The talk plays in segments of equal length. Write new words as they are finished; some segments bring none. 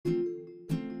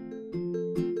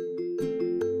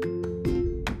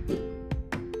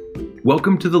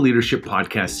Welcome to the Leadership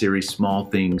Podcast series, Small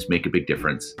Things Make a Big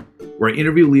Difference, where I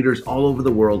interview leaders all over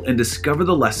the world and discover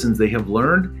the lessons they have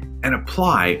learned and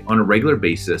apply on a regular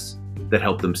basis that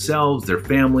help themselves, their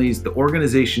families, the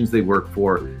organizations they work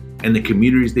for, and the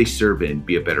communities they serve in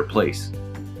be a better place.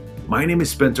 My name is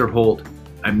Spencer Holt.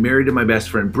 I'm married to my best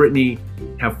friend, Brittany,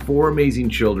 have 4 amazing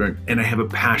children, and I have a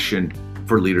passion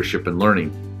for leadership and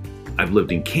learning. I've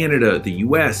lived in Canada, the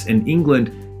US, and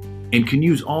England, and can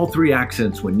use all 3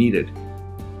 accents when needed.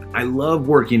 I love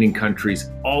working in countries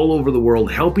all over the world,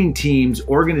 helping teams,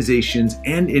 organizations,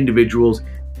 and individuals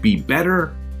be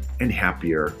better and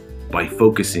happier by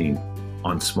focusing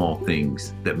on small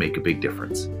things that make a big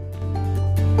difference.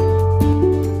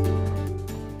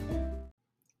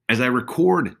 As I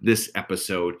record this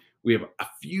episode, we have a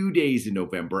few days in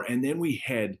November, and then we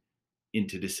head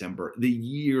into December. The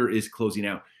year is closing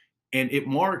out, and it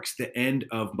marks the end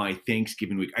of my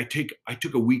Thanksgiving week. I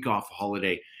took a week off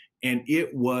holiday, and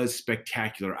it was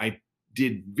spectacular. I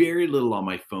did very little on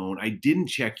my phone. I didn't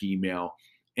check email,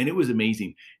 and it was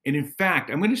amazing. And in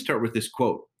fact, I'm going to start with this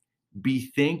quote: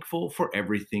 "Be thankful for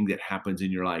everything that happens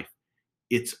in your life.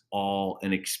 It's all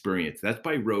an experience." That's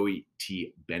by Roy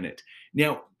T. Bennett.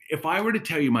 Now, if I were to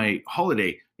tell you my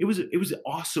holiday, it was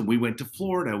awesome. We went to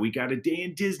Florida. We got a day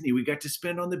in Disney. We got to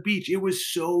spend on the beach. It was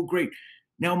so great.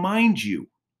 Now, mind you,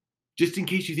 just in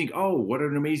case you think, oh, what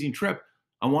an amazing trip,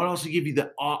 I want to also give you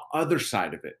the other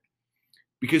side of it,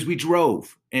 because we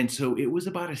drove. And so it was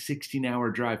about a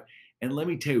 16-hour drive. And let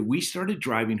me tell you, we started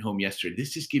driving home yesterday.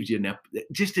 This just gives you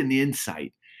an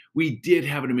insight. We did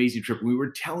have an amazing trip. We were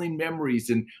telling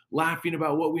memories and laughing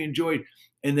about what we enjoyed.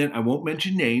 And then I won't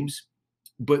mention names,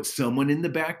 but someone in the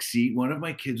back seat, one of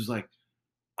my kids was like,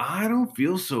 I don't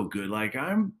feel so good. Like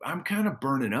I'm kind of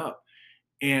burning up.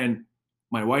 And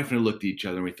my wife and I looked at each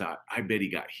other and we thought, I bet he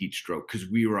got heat stroke, because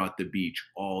we were at the beach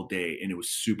all day and it was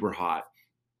super hot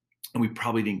and we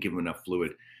probably didn't give him enough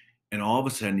fluid. And all of a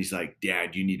sudden he's like,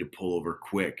 Dad, you need to pull over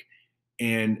quick.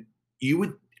 And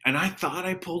I thought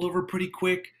I pulled over pretty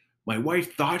quick. My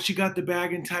wife thought she got the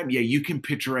bag in time. Yeah, you can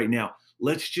picture right now.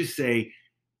 Let's just say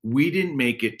we didn't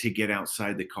make it to get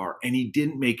outside the car, and he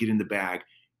didn't make it in the bag.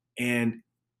 And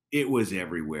it was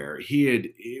everywhere.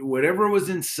 Whatever was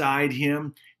inside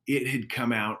him, it had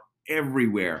come out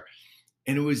everywhere.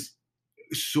 And it was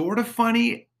sort of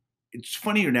funny. It's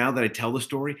funnier now that I tell the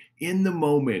story. In the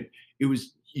moment, it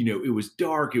was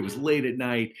dark. It was late at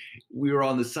night. We were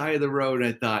on the side of the road.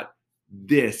 And I thought,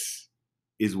 this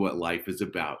is what life is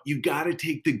about. You got to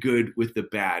take the good with the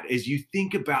bad. As you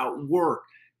think about work,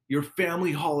 your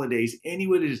family holidays,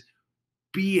 anyone it is,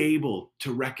 be able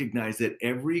to recognize that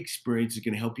every experience is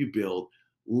going to help you build.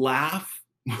 Laugh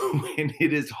when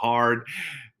it is hard,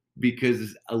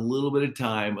 because a little bit of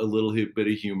time, a little bit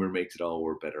of humor makes it all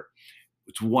work better.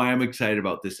 It's why I'm excited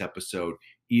about this episode.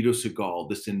 Ido Segal,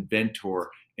 this inventor,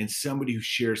 and somebody who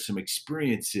shares some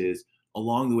experiences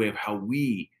along the way of how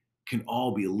we can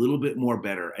all be a little bit more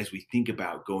better as we think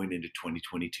about going into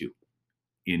 2022.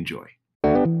 Enjoy.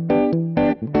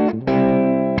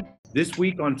 This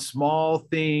week on Small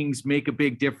Things Make a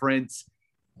Big Difference,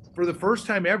 for the first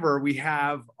time ever, we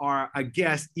have a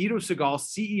guest, Ido Segal,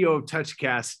 CEO of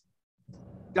TouchCast,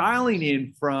 dialing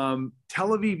in from Tel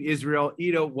Aviv, Israel.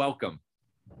 Ido, welcome.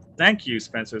 Thank you,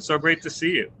 Spencer. It's so great to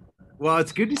see you. Well,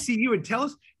 it's good to see you. And tell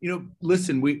us,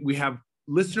 listen, we have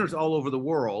listeners all over the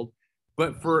world,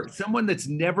 but for someone that's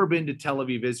never been to Tel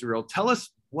Aviv, Israel, tell us,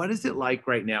 what is it like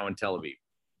right now in Tel Aviv?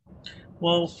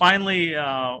 Well, finally,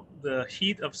 the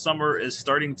heat of summer is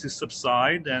starting to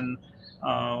subside, and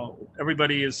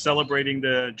everybody is celebrating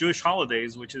the Jewish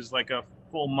holidays, which is like a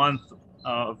full month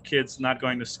of kids not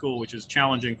going to school, which is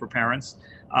challenging for parents.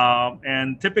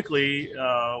 And typically,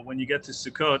 when you get to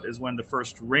Sukkot is when the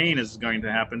first rain is going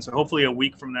to happen. So hopefully a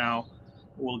week from now,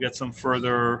 we'll get some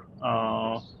further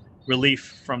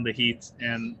relief from the heat,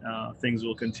 and things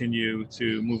will continue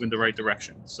to move in the right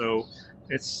direction. So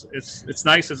it's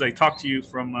nice. As I talk to you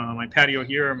from my patio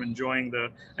here, I'm enjoying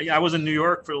I was in New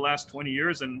York for the last 20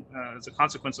 years, and as a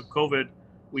consequence of COVID,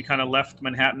 we kind of left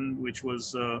Manhattan, which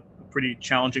was a pretty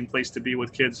challenging place to be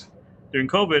with kids during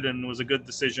COVID, and it was a good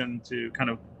decision to kind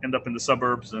of end up in the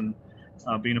suburbs and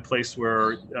be in a place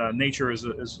where nature is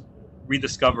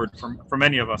rediscovered for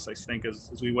many of us, I think,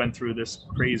 as we went through this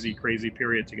crazy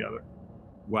period together.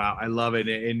 Wow, I love it.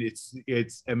 And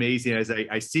it's amazing as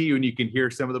I see you and you can hear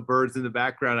some of the birds in the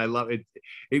background. I love it.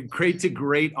 It creates a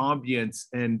great ambience.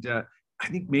 And I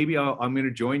think maybe I'm going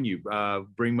to join you,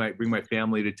 bring my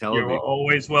family to Tel Aviv. You're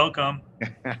always welcome.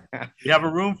 We have a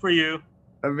room for you.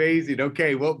 Amazing.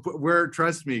 Okay. Well,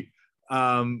 trust me,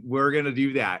 we're going to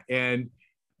do that. And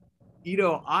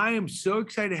I am so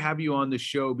excited to have you on the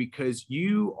show because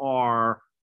you are,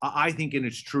 I think, in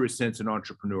its truest sense, an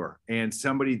entrepreneur and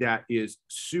somebody that is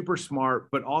super smart,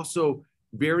 but also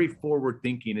very forward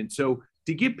thinking. And so,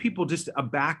 to give people just a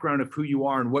background of who you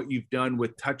are and what you've done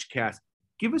with TouchCast,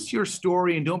 give us your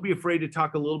story and don't be afraid to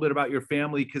talk a little bit about your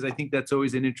family because I think that's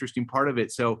always an interesting part of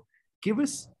it. So, give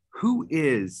us who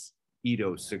is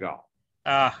Ido Segal?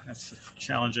 It's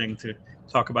challenging to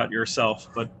talk about yourself,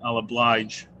 but I'll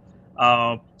oblige.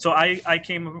 So I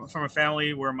came from a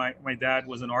family where my dad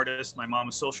was an artist, my mom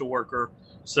a social worker.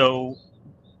 So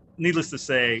needless to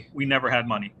say, we never had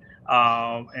money,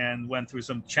 and went through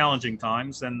some challenging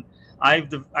times. And I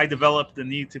developed the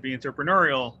need to be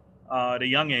entrepreneurial at a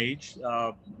young age,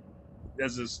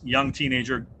 as this young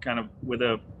teenager, kind of with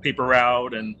a paper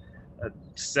route and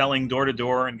selling door to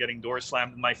door and getting doors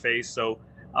slammed in my face. So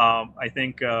I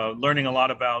think learning a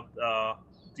lot about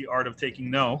the art of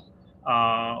taking no,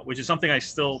 which is something I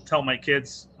still tell my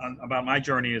kids about my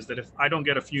journey, is that if I don't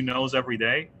get a few no's every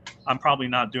day, I'm probably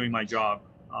not doing my job.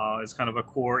 It's kind of a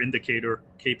core indicator,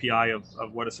 KPI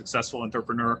of what a successful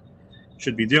entrepreneur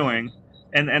should be doing.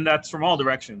 And that's from all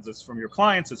directions. It's from your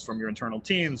clients, it's from your internal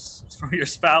teams, it's from your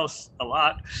spouse a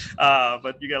lot,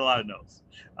 but you get a lot of no's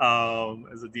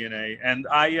as a DNA. And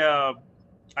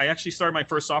I actually started my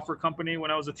first software company when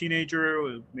I was a teenager.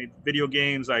 We made video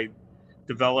games. I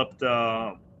developed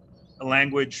a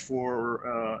language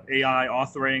for AI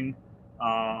authoring,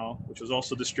 which was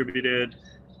also distributed,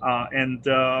 and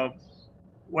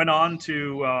went on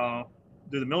to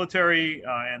do the military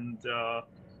and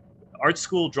art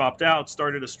school, dropped out,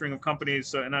 started a string of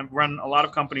companies. And I've run a lot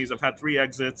of companies. I've had 3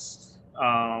 exits,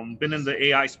 been in the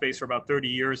AI space for about 30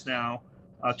 years now.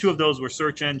 2 of those were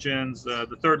search engines.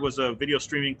 The third was a video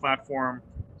streaming platform,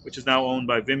 which is now owned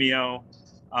by Vimeo.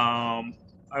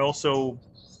 I also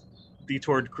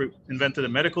invented a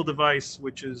medical device,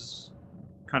 which has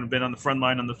kind of been on the front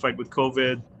line on the fight with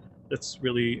COVID.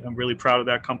 I'm really proud of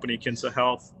that company, Kinsa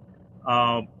Health.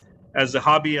 As a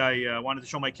hobby, I wanted to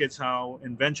show my kids how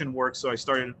invention works, so I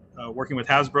started working with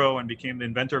Hasbro and became the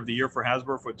inventor of the year for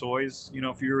Hasbro for toys.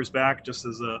 A few years back,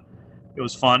 it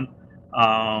was fun.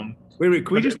 Wait,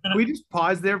 can we just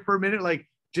pause there for a minute? Like,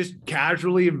 just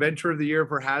casually, inventor of the year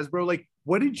for Hasbro. Like,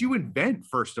 what did you invent,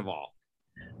 first of all?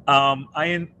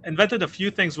 I invented a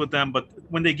few things with them, but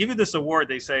when they give you this award,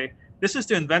 they say this is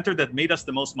the inventor that made us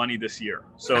the most money this year.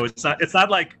 So it's not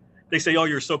like they say, oh,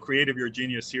 you're so creative, you're a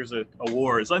genius, here's an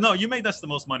award. It's like, no, you made us the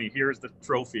most money, here's the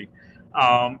trophy.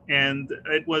 And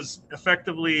it was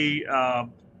effectively, at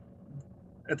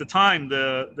the time,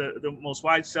 the most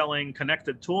wide-selling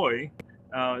connected toy.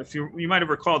 If you might have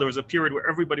recalled, there was a period where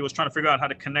everybody was trying to figure out how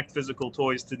to connect physical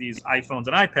toys to these iPhones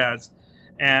and iPads.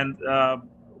 And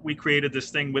we created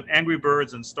this thing with Angry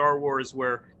Birds and Star Wars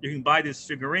where you can buy these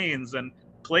figurines and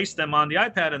place them on the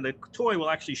iPad, and the toy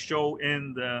will actually show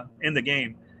in the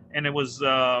game. And it was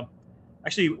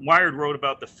actually, Wired wrote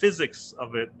about the physics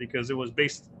of it because it was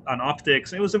based on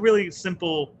optics. It was a really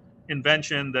simple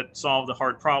invention that solved a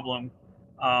hard problem,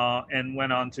 and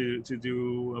went on to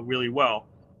do really well.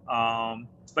 And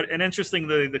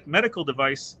interestingly, the medical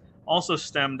device also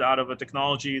stemmed out of a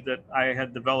technology that I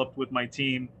had developed with my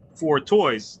team for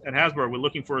toys at Hasbro. We're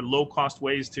looking for low-cost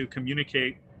ways to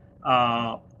communicate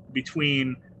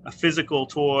between a physical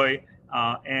toy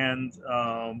and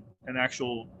an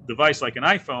actual device like an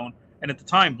iPhone. And at the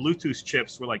time, Bluetooth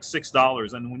chips were like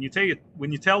 $6. And when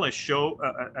you tell a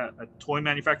toy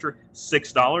manufacturer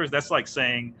 $6, that's like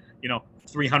saying,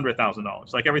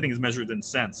 $300,000. Like, everything is measured in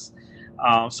cents.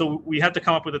 So we had to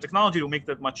come up with a technology to make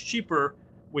that much cheaper,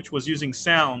 which was using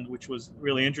sound, which was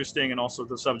really interesting and also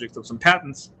the subject of some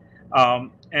patents.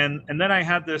 And then I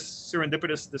had this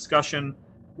serendipitous discussion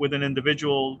with an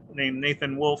individual named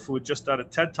Nathan Wolf, who had just done a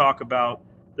TED Talk about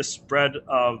the spread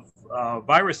of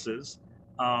viruses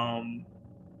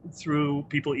through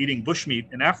people eating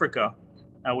bushmeat in Africa,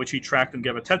 which he tracked and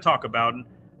gave a TED Talk about. And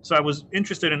so I was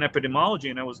interested in epidemiology,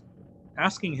 and I was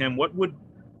asking him what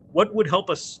would help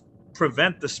us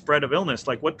prevent the spread of illness?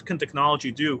 Like, what can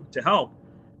technology do to help?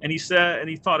 And he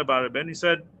thought about it a bit, and he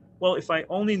said, well, if I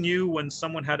only knew when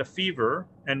someone had a fever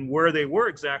and where they were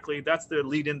exactly, that's the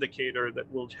lead indicator that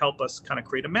will help us kind of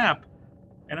create a map.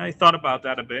 And I thought about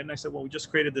that a bit, and I said, well, we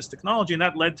just created this technology, and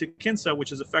that led to Kinsa,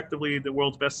 which is effectively the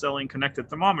world's best-selling connected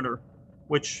thermometer,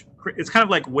 which is kind of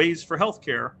like Waze for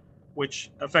healthcare,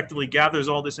 which effectively gathers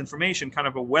all this information, kind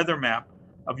of a weather map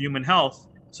of human health,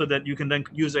 so that you can then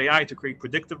use AI to create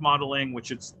predictive modeling,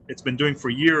 which it's been doing for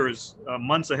years,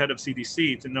 months ahead of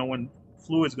CDC, to know when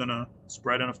flu is going to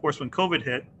spread. And of course, when COVID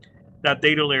hit, that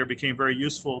data layer became very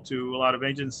useful to a lot of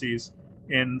agencies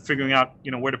in figuring out,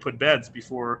 where to put beds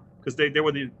before because they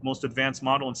were the most advanced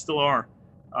model and still are.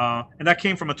 And that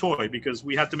came from a toy because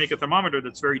we had to make a thermometer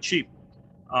that's very cheap,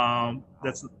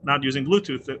 that's not using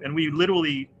Bluetooth. And we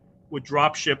literally would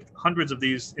drop ship hundreds of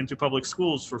these into public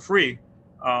schools for free,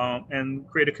 and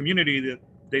create a community that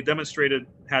they demonstrated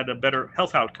had a better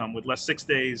health outcome with less 6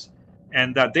 days.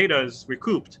 And that data is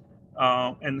recouped,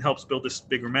 and helps build this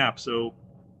bigger map. So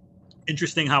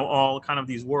interesting how all kind of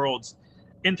these worlds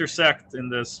intersect in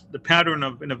the pattern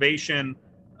of innovation,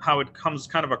 how it comes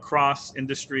kind of across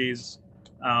industries.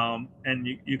 And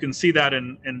you can see that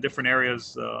in different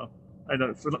areas. I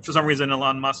know for some reason,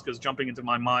 Elon Musk is jumping into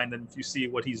my mind. And if you see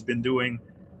what he's been doing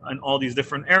in all these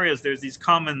different areas, there's these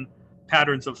common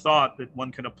patterns of thought that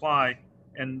one can apply.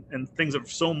 And things are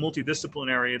so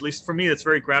multidisciplinary. At least for me, it's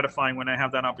very gratifying when I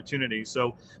have that opportunity.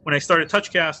 So when I started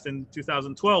TouchCast in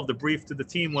 2012, the brief to the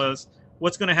team was,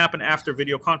 what's going to happen after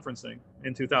video conferencing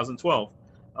in 2012?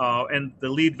 And the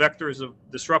lead vectors of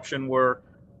disruption were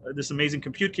this amazing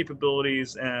compute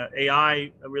capabilities,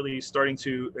 AI really starting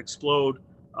to explode,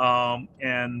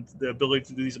 and the ability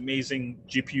to do these amazing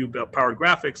GPU-powered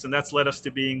graphics. And that's led us to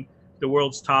being the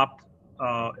world's top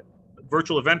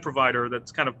virtual event provider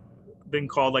that's kind of been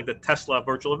called like the Tesla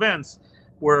virtual events,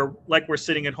 where like we're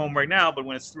sitting at home right now, but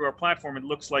when it's through our platform, it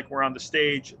looks like we're on the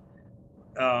stage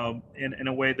in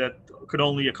a way that could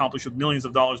only accomplish with millions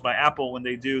of dollars by Apple when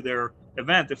they do their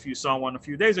event. If you saw one a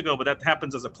few days ago, but that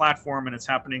happens as a platform, and it's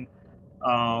happening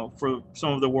for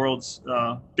some of the world's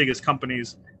biggest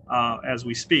companies as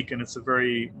we speak, and it's a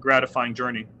very gratifying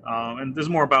journey. And there's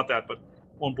more about that, but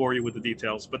won't bore you with the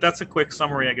details. But that's a quick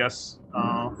summary, I guess.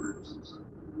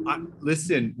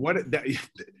 Listen,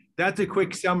 that's a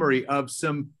quick summary of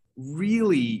some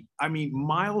really, I mean,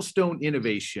 milestone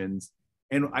innovations.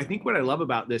 And I think what I love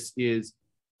about this is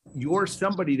you're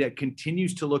somebody that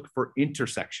continues to look for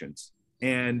intersections.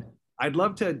 And I'd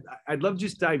love to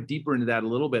just dive deeper into that a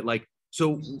little bit. Like,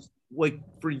 so like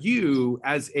for you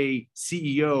as a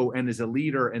CEO and as a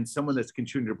leader and someone that's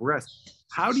continuing to progress,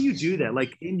 how do you do that?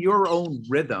 Like in your own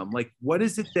rhythm, like what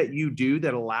is it that you do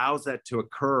that allows that to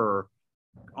occur?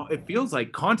 It feels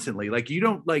like constantly, like you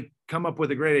don't like come up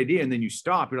with a great idea and then you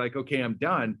stop. You're like, okay, I'm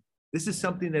done. This is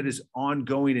something that is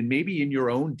ongoing and maybe in your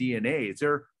own DNA. Is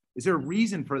there a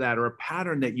reason for that or a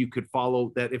pattern that you could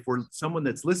follow that if we're someone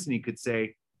that's listening could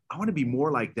say, I want to be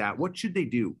more like that? What should they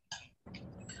do?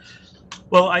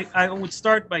 Well, I would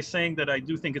start by saying that I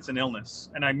do think it's an illness.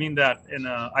 And I mean that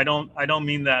I don't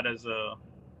mean that as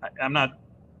I'm not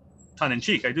tongue in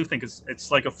cheek. I do think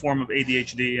it's like a form of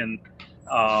ADHD,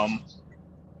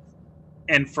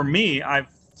 and for me, I've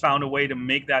found a way to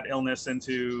make that illness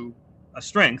into a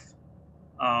strength.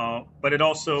 But it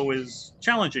also is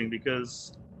challenging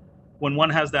because when one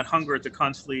has that hunger to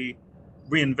constantly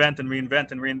reinvent and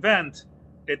reinvent and reinvent,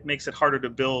 it makes it harder to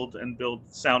build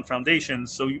sound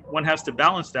foundations. So one has to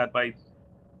balance that by,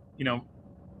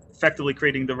 effectively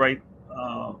creating the right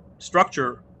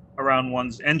structure around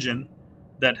one's engine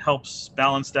that helps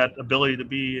balance that ability to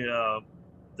be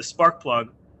the spark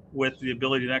plug with the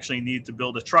ability to actually need to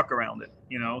build a truck around it.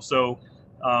 So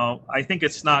I think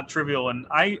it's not trivial, and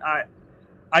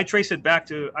I trace it back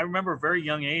to, I remember a very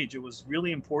young age, it was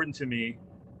really important to me.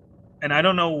 And I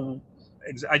don't know,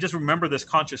 I just remember this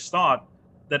conscious thought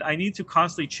that I need to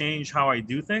constantly change how I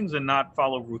do things and not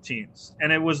follow routines.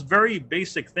 And it was very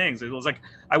basic things. It was like,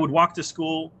 I would walk to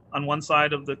school on one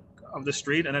side of the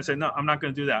street and I said, no, I'm not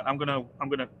going to do that.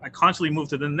 I constantly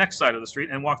moved to the next side of the street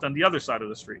and walked on the other side of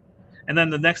the street. And then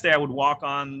the next day I would walk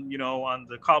on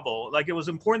the cobble. Like, it was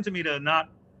important to me to not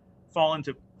fall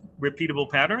into repeatable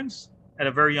patterns at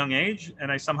a very young age,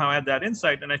 and I somehow had that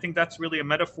insight. And I think that's really a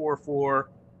metaphor for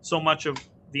so much of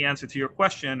the answer to your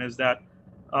question, is that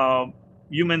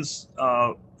humans,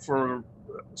 for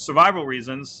survival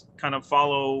reasons, kind of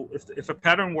follow, if a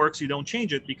pattern works, you don't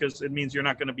change it because it means you're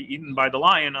not going to be eaten by the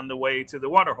lion on the way to the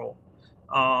water hole.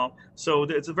 So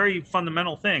it's a very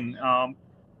fundamental thing.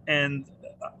 And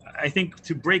I think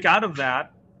to break out of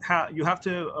that, you have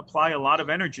to apply a lot of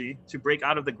energy to break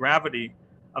out of the gravity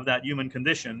of that human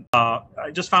condition.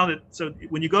 I just found it, so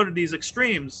when you go to these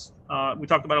extremes, we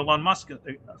talked about Elon Musk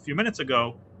a few minutes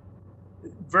ago,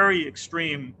 very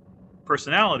extreme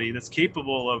personality that's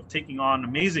capable of taking on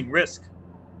amazing risk,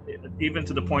 even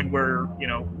to the point where,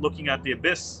 looking at the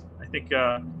abyss. I think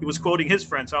he was quoting his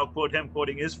friend, so I'll quote him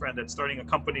quoting his friend, that starting a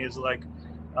company is like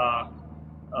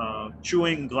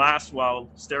chewing glass while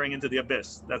staring into the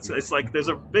abyss. It's like there's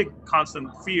a big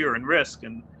constant fear and risk,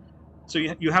 and so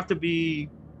you have to be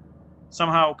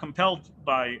somehow compelled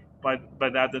by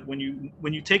that when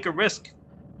you take a risk,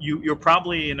 you're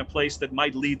probably in a place that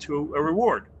might lead to a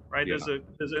reward. right? Yeah.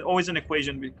 There's always an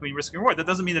equation between risk and reward. That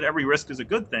doesn't mean that every risk is a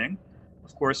good thing.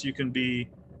 Of course, you can be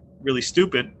really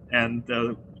stupid and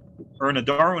earn a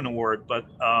Darwin Award, but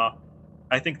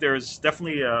I think there's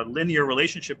definitely a linear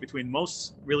relationship between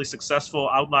most really successful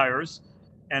outliers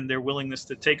and their willingness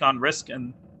to take on risk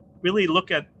and really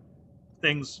look at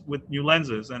things with new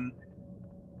lenses. And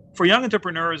for young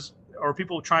entrepreneurs or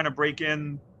people trying to break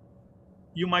in,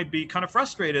 you might be kind of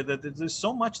frustrated that there's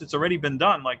so much that's already been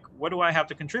done. Like, what do I have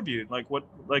to contribute?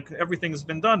 Like everything has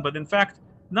been done, but in fact,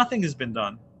 nothing has been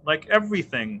done. Like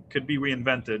everything could be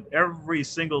reinvented. Every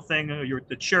single thing,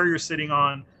 the chair you're sitting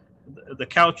on, the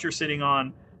couch you're sitting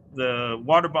on, the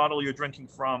water bottle you're drinking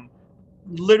from,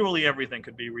 literally everything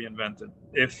could be reinvented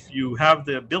if you have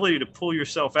the ability to pull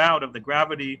yourself out of the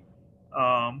gravity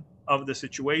of the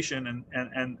situation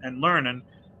and learn. And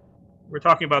we're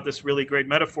talking about this really great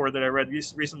metaphor that I read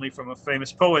recently from a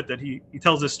famous poet, that he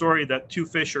tells this story that two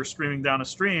fish are streaming down a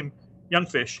stream, young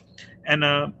fish, and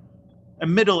a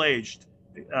middle-aged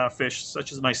fish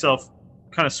such as myself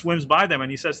kind of swims by them,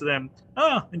 and he says to them,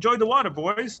 enjoy the water,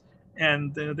 boys.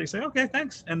 And they say, okay,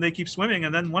 thanks. And they keep swimming.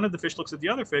 And then one of the fish looks at the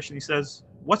other fish and he says,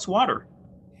 what's water?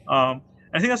 I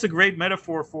think that's a great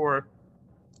metaphor for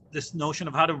this notion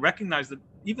of how to recognize that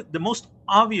even the most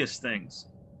obvious things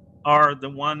are the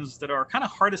ones that are kind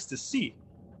of hardest to see,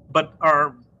 but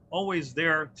are always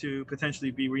there to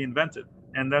potentially be reinvented.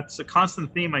 And that's a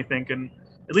constant theme, I think, and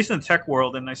at least in the tech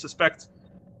world, and I suspect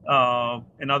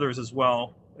in others as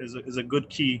well, is a good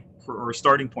key or a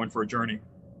starting point for a journey.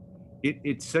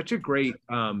 It's such a great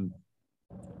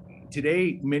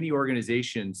today, many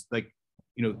organizations, like,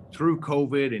 through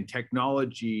COVID and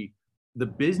technology, the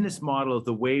business model of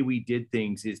the way we did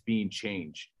things is being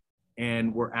changed.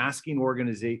 And we're asking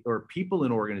people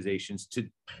in organizations to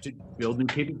build new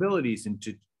capabilities and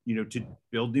to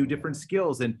build new different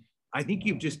skills. And I think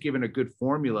you've just given a good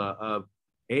formula of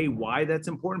why that's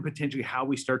important, potentially how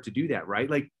we start to do that, right?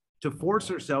 Like, to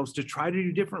force ourselves to try to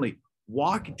do differently.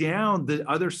 Walk down the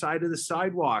other side of the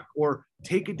sidewalk or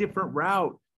take a different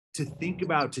route to think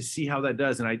about, to see how that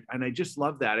does. And I just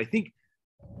love that. I think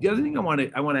the other thing I want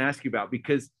to ask you about,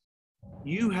 because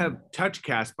you have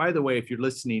TouchCast, by the way, if you're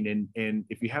listening and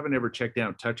if you haven't ever checked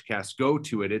out TouchCast, go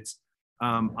to it. It's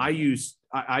I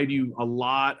do a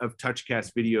lot of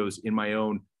TouchCast videos in my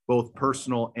own, both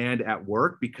personal and at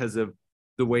work, because of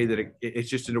the way that it's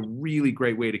just a really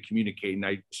great way to communicate. And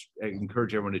I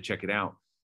encourage everyone to check it out.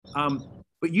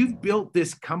 But you've built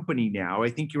this company now. I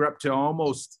think you're up to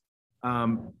almost,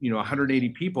 180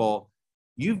 people.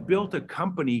 You've built a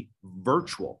company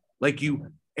virtual,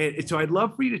 and so I'd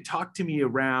love for you to talk to me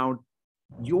around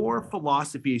your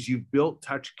philosophy as you've built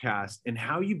TouchCast and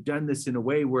how you've done this in a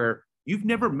way where you've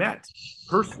never met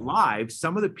live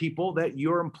some of the people that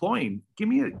you're employing. Give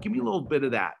me a little bit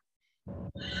of that.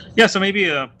 Yeah. So maybe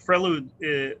a prelude.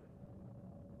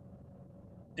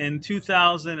 In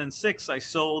 2006, I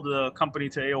sold a company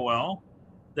to AOL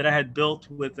that I had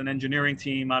built with an engineering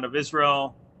team out of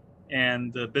Israel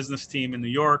and a business team in New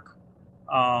York.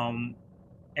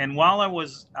 And while I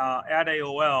was at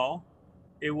AOL,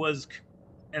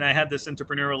 and I had this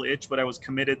entrepreneurial itch, but I was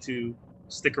committed to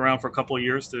stick around for a couple of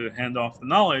years to hand off the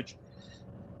knowledge.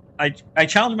 I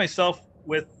challenged myself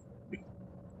with,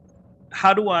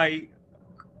 how do I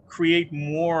create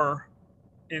more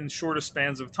in shorter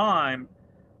spans of time?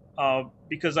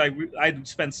 Because I'd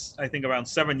spent, I think, around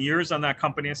 7 years on that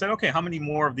company. I said, okay, how many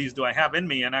more of these do I have in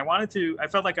me? And I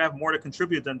felt like I have more to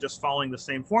contribute than just following the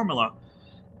same formula.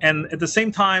 And at the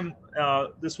same time,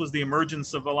 this was the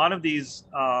emergence of a lot of these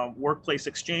workplace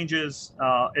exchanges.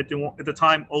 At the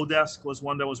time, Odesk was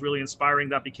one that was really inspiring.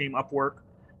 That became Upwork.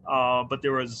 But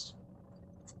there was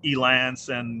Elance,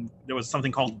 and there was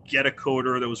something called Get a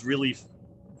Coder that was really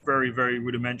very, very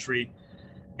rudimentary.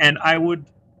 And I would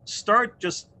start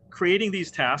just creating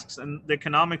these tasks, and the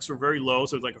economics were very low,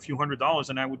 so it was like a few $100s,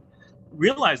 and I would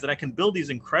realize that I can build these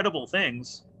incredible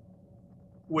things,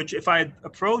 which if I had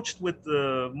approached with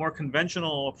the more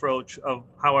conventional approach of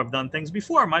how I've done things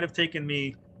before, might have taken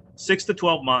me 6 to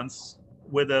 12 months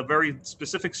with a very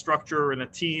specific structure and a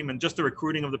team, and just the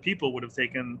recruiting of the people would have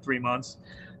taken 3 months.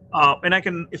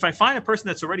 And if I find a person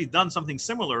that's already done something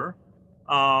similar,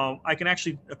 I can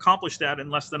actually accomplish that in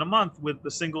less than a month with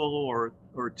a single or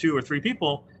 2 or 3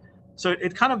 people. So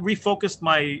it kind of refocused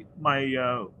my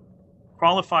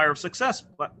qualifier of success,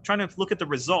 but trying to look at the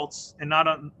results and not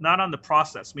on the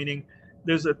process. Meaning,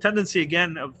 there's a tendency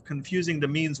again of confusing the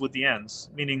means with the ends.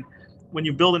 Meaning, when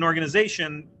you build an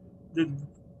organization, the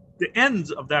ends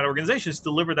of that organization is to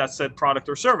deliver that said product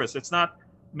or service. It's not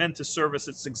meant to service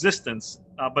its existence,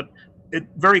 but it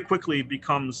very quickly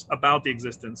becomes about the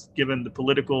existence, given the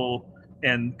political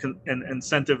and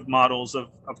incentive models of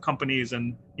companies,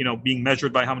 and being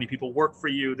measured by how many people work for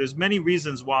you. There's many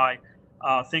reasons why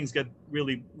things get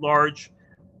really large.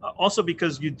 Also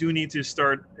because you do need to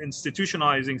start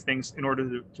institutionalizing things in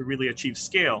order to really achieve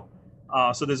scale.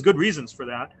 So there's good reasons for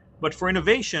that. But for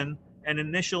innovation and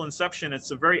initial inception, it's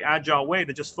a very agile way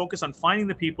to just focus on finding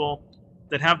the people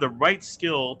that have the right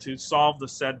skill to solve the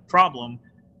said problem.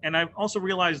 And I've also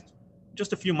realized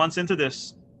just a few months into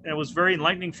this, it was very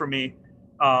enlightening for me,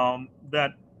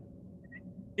 that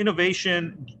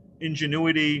innovation,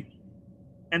 ingenuity,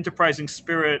 enterprising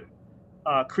spirit,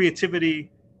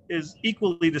 creativity is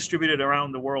equally distributed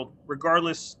around the world,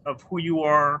 regardless of who you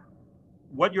are,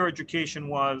 what your education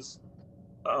was,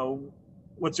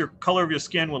 what's your color of your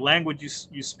skin, what language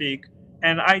you speak.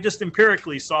 And I just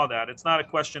empirically saw that. It's not a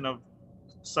question of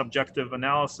subjective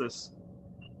analysis.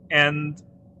 And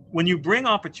when you bring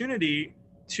opportunity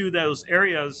to those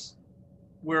areas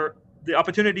where the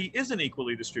opportunity isn't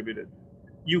equally distributed,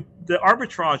 the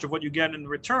arbitrage of what you get in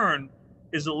return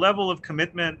is a level of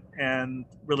commitment and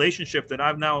relationship that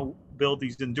I've now built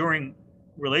these enduring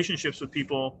relationships with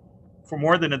people for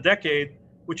more than a decade,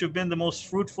 which have been the most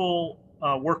fruitful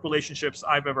work relationships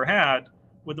I've ever had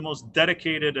with the most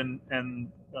dedicated and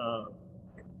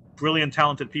brilliant,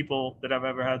 talented people that I've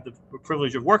ever had the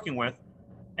privilege of working with.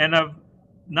 And I've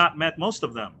not met most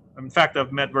of them. In fact,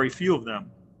 I've met very few of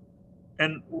them.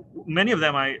 And many of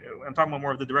them, I'm talking about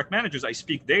more of the direct managers, I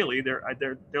speak daily.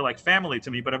 They're like family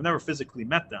to me, but I've never physically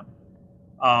met them.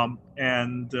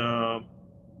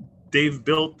 They've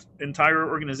built entire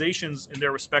organizations in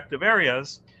their respective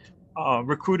areas,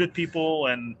 recruited people,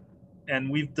 and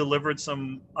we've delivered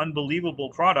some unbelievable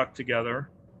product together,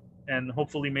 and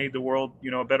hopefully made the world,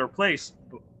 a better place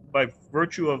by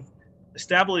virtue of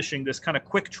establishing this kind of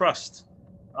quick trust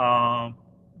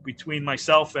between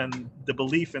myself and the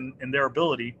belief in their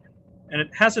ability. And it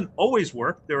hasn't always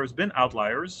worked. There has been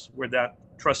outliers where that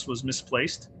trust was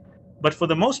misplaced. But for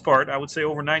the most part, I would say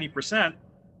over 90%,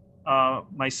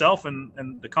 myself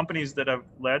and the companies that I've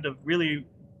led have really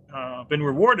been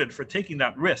rewarded for taking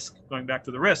that risk, going back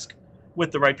to the risk,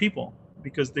 with the right people,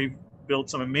 because they've built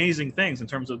some amazing things in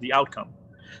terms of the outcome.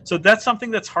 So that's something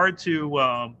that's hard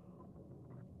to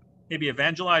maybe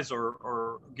evangelize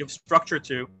or give structure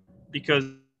to,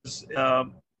 because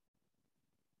on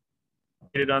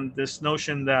this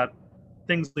notion that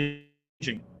things are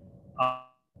changing,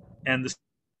 and the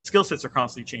skill sets are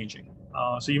constantly changing.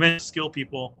 So you mentioned skill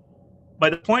people. By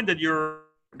the point that you're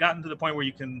gotten to the point where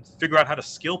you can figure out how to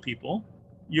skill people,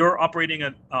 you're operating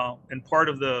at in part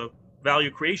of the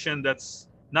value creation that's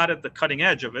not at the cutting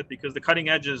edge of it, because the cutting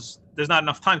edge there's not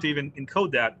enough time to even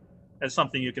encode that as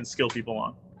something you can skill people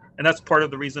on. And that's part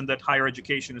of the reason that higher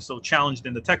education is so challenged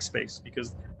in the tech space,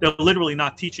 because they're literally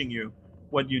not teaching you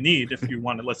what you need if you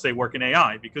want to, let's say, work in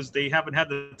AI, because they haven't had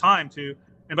the time to.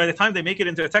 And by the time they make it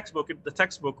into a textbook, the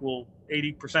textbook will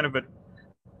 80% of it,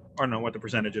 I don't know what the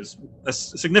percentage is, a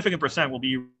significant percent will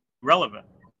be relevant.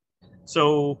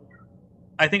 So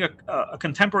I think a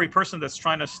contemporary person that's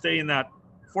trying to stay in that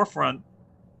forefront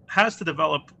has to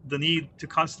develop the need to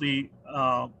constantly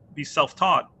be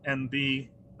self-taught and be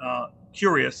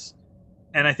curious.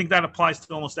 And I think that applies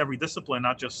to almost every discipline,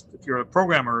 not just if you're a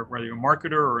programmer, whether you're a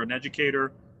marketer or an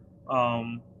educator.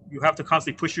 You have to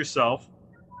constantly push yourself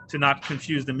to not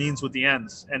confuse the means with the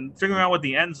ends. And figuring out what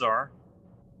the ends are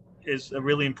is a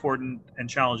really important and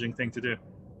challenging thing to do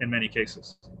in many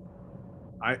cases.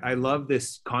 I love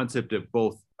this concept of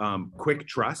both quick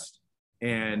trust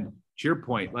and, to your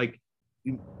point, like,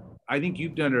 I think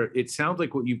it sounds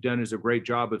like what you've done is a great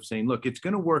job of saying, look, it's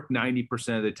going to work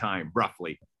 90% of the time,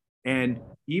 roughly. And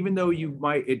even though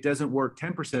it doesn't work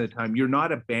 10% of the time, you're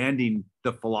not abandoning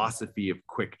the philosophy of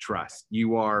quick trust.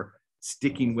 You are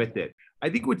sticking with it. I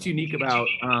think what's unique about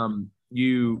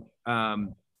you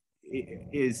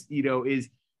is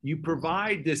you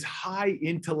provide this high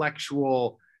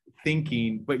intellectual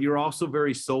thinking, but you're also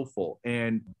very soulful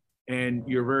and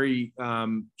you're very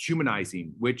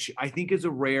humanizing, which I think is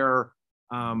a rare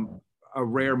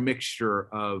mixture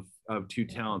of two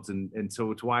talents, and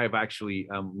so it's why I've actually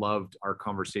loved our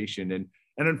conversation. And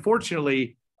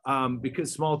unfortunately,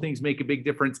 because Small Things Make a Big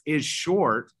Difference is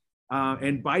short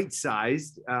and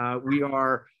bite-sized, we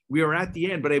are at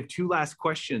the end. But I have two last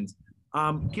questions.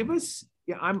 Give us.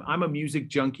 Yeah, I'm a music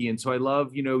junkie, and so I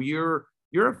love. You're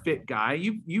a fit guy.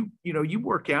 You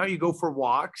work out. You go for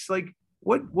walks. Like,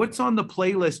 what's on the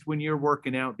playlist when you're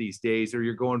working out these days, or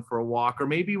you're going for a walk, or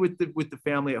maybe with the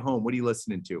family at home? What are you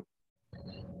listening to?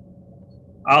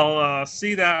 I'll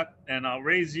see that, and I'll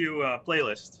raise you a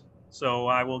playlist. So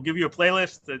I will give you a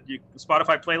playlist,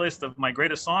 Spotify playlist of my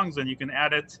greatest songs, and you can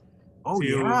add it Oh, to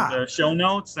yeah. the show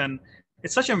notes. And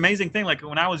it's such an amazing thing. Like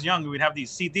when I was young, we would have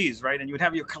these CDs, right? And you would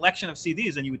have your collection of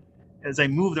CDs, and you would, as I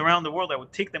moved around the world, I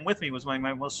would take them with me. It was my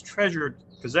most treasured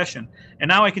possession. And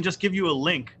now I can just give you a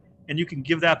link, and you can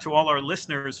give that to all our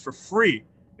listeners for free.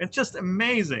 It's just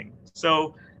amazing.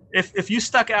 So if you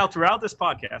stuck out throughout this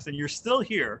podcast and you're still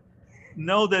here,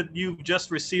 know that you've just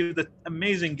received an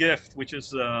amazing gift, which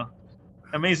is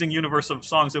amazing universe of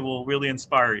songs that will really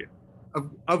inspire you.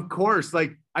 Of course,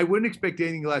 like I wouldn't expect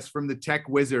anything less from the tech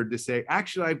wizard to say,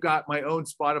 actually, I've got my own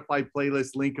Spotify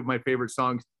playlist link of my favorite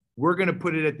songs. We're going to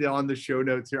put it on the show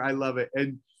notes here. I love it.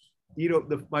 And,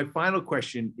 my final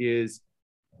question is,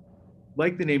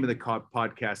 like the name of the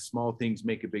podcast, Small Things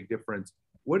Make a Big Difference.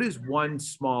 What is one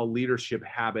small leadership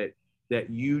habit that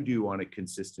you do on a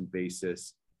consistent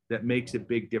basis that makes a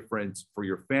big difference for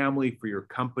your family, for your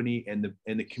company, and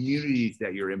the communities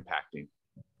that you're impacting?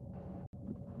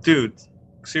 Dude,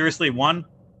 seriously, one?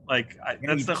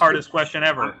 That's the hardest question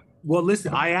ever. Well,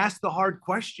 listen, I ask the hard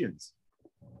questions.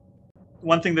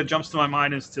 One thing that jumps to my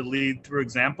mind is to lead through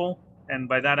example. And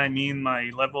by that, I mean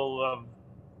my level of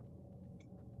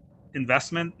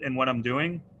investment in what I'm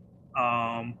doing,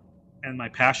 and my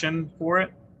passion for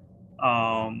it.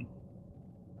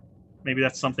 Maybe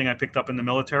that's something I picked up in the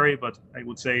military, but I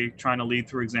would say trying to lead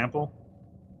through example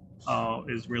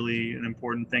is really an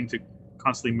important thing to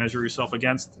constantly measure yourself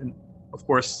against. And of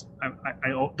course, I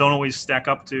don't always stack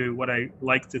up to what I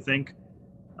like to think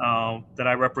that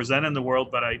I represent in the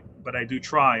world, but I do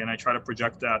try, and I try to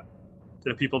project that to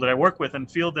the people that I work with, and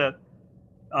feel that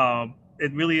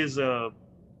it really is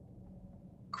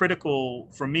critical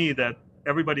for me that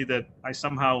everybody that I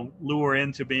somehow lure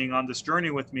into being on this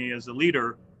journey with me as a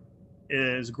leader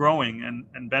is growing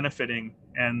and benefiting,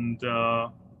 and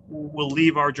will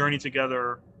leave our journey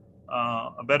together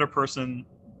a better person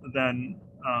than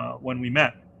when we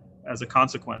met as a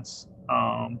consequence.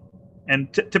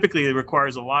 And typically it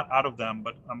requires a lot out of them,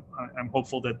 but I'm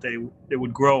hopeful that they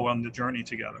would grow on the journey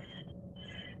together.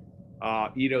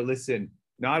 Listen,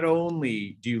 not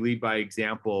only do you lead by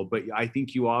example, but I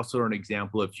think you also are an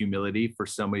example of humility for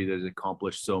somebody that has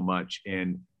accomplished so much.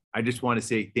 And I just want to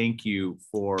say thank you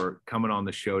for coming on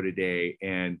the show today,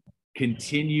 and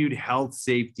continued health,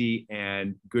 safety,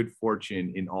 and good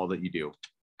fortune in all that you do.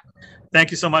 Thank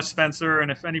you so much, Spencer.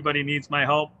 And if anybody needs my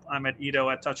help, I'm at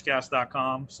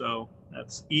edo@touchcast.com. So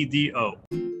that's EDO.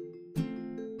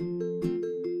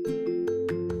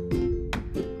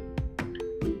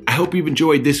 I hope you've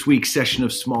enjoyed this week's session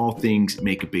of Small Things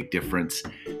Make a Big Difference.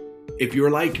 If you're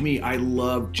like me, I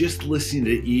love just listening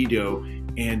to Edo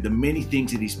and the many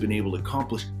things that he's been able to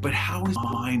accomplish, but how his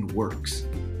mind works.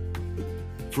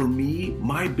 For me,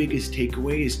 my biggest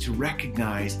takeaway is to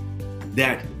recognize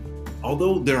that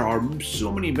although there are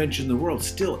so many inventions in the world,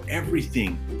 still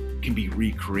everything can be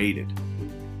recreated.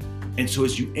 And so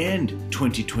as you end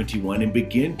 2021 and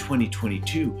begin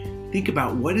 2022, think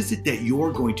about what is it that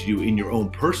you're going to do in your own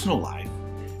personal life,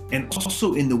 and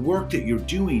also in the work that you're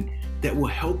doing, that will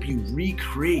help you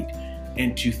recreate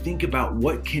and to think about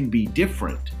what can be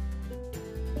different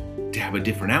to have a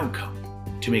different outcome,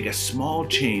 to make a small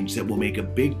change that will make a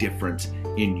big difference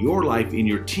in your life, in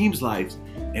your team's lives,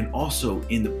 and also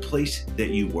in the place that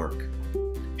you work.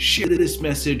 Share this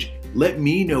message. Let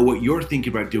me know what you're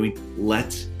thinking about doing.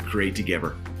 Let's create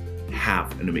together.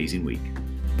 Have an amazing week.